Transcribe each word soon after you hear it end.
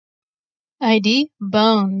ID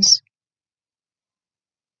bones.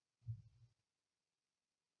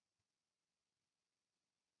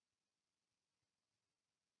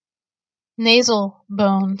 Nasal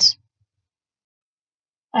bones.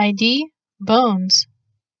 ID bones.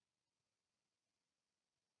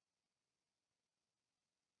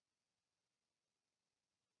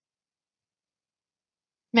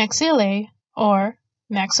 Maxillae or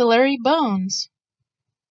maxillary bones.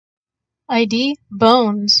 ID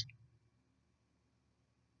bones.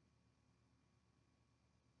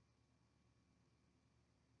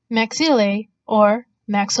 Maxillae or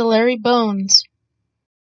maxillary bones.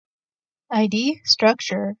 ID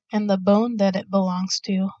structure and the bone that it belongs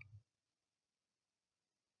to.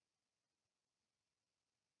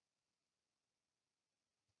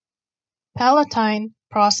 Palatine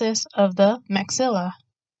process of the maxilla.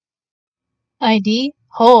 ID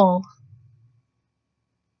hole.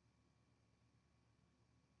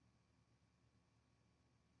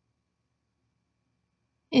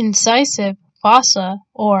 Incisive fossa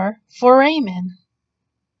or foramen.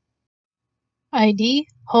 ID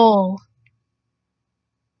hole.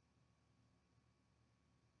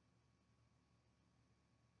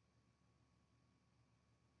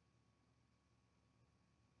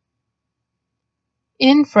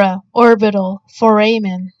 Infraorbital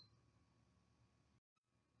foramen.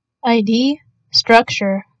 ID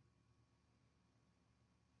structure.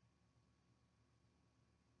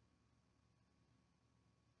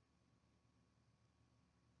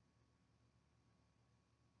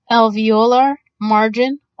 Alveolar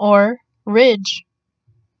margin or ridge.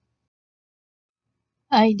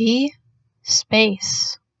 ID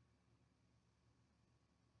space.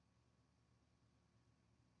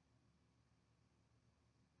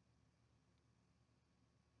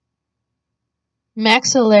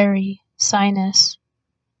 Maxillary sinus.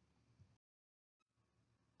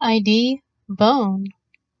 ID bone.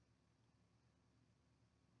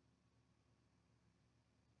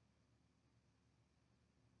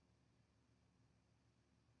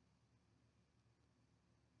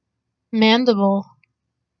 Mandible.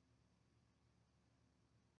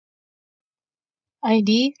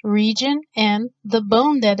 ID region and the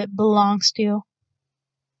bone that it belongs to.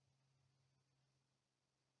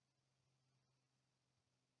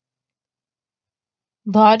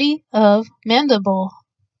 Body of mandible.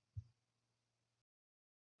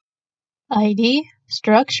 ID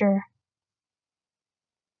structure.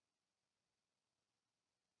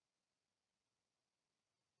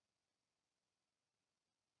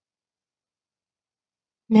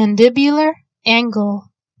 Mandibular angle.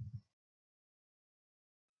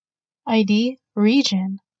 ID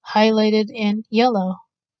region highlighted in yellow.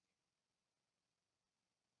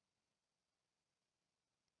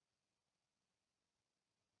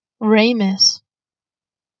 Ramus.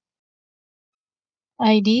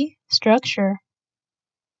 ID structure.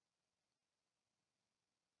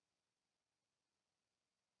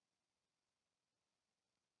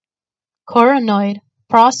 Coronoid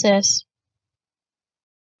process.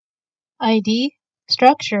 ID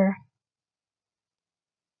structure.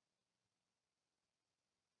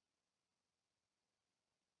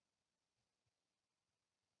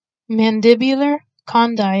 Mandibular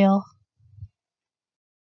condyle.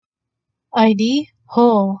 ID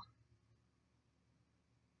hole.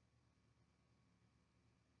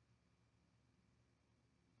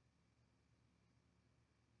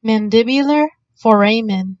 Mandibular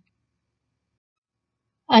foramen.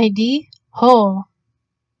 ID hole.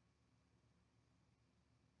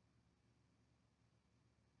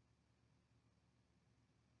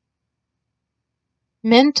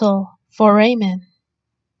 Mental foramen.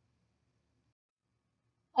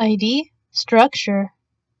 ID structure.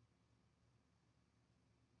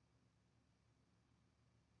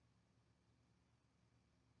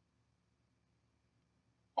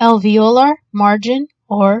 Alveolar margin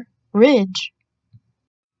or ridge.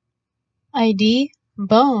 ID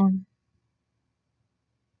bone.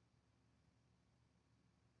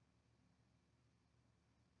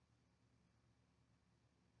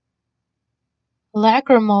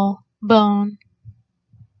 Lacrimal bone.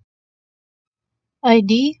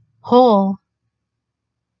 ID hole.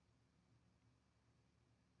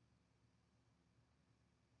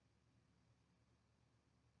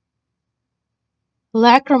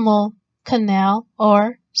 Lacrimal canal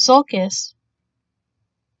or sulcus.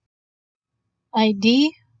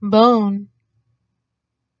 ID bone.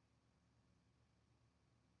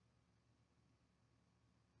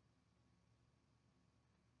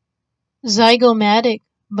 Zygomatic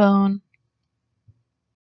bone.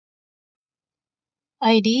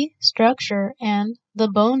 ID structure and the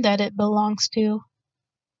bone that it belongs to.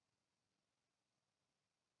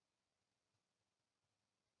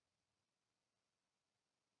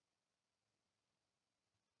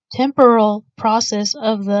 Temporal process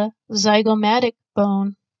of the zygomatic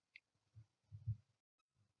bone.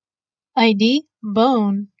 ID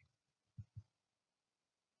bone.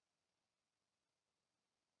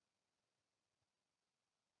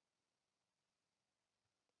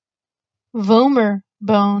 Vomer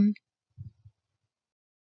bone.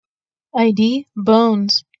 ID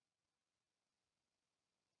bones.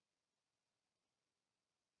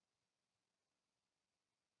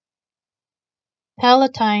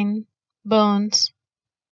 Palatine bones.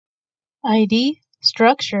 ID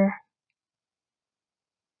structure.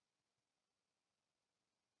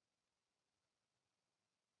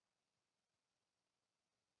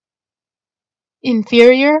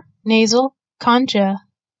 Inferior nasal concha.